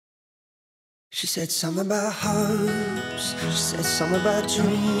She said something about hopes, she said something about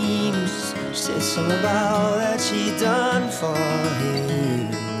dreams, she said something about all that she'd done for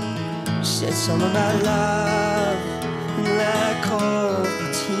him. She said something about love and lack of,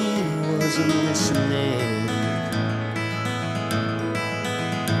 but he wasn't listening.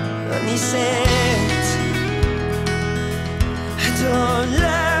 And he said, don't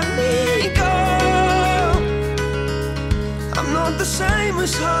let me go, I'm not the same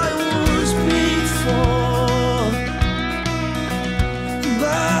as I was before.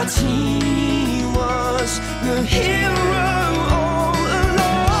 But he was the hero all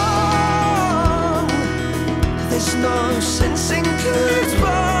along. There's no sense in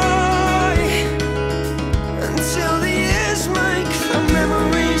goodbye until the years make the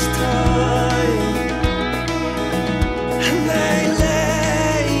memories die. And they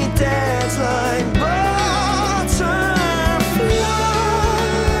lay dead like butterflies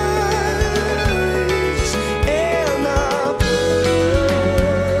in a book.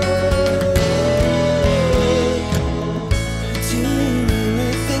 Do you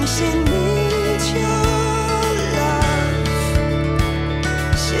really think she needs your love?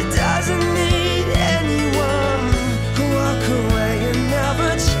 She doesn't need anyone who walk away and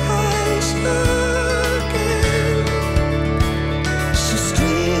never chase again. She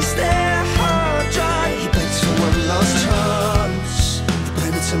squeezed their heart dry. He begged for one last chance. The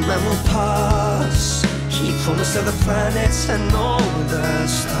planets and man will pass. He promised her the planets and all the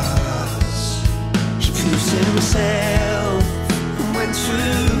stars. He proved to himself and went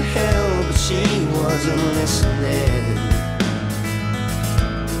through hell, but she wasn't listening.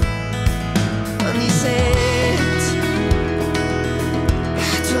 And he said,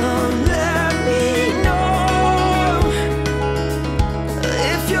 don't let me know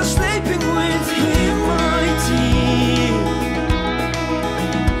if you're sleeping with him, my dear.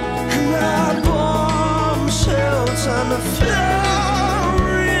 And that bombshell on the floor.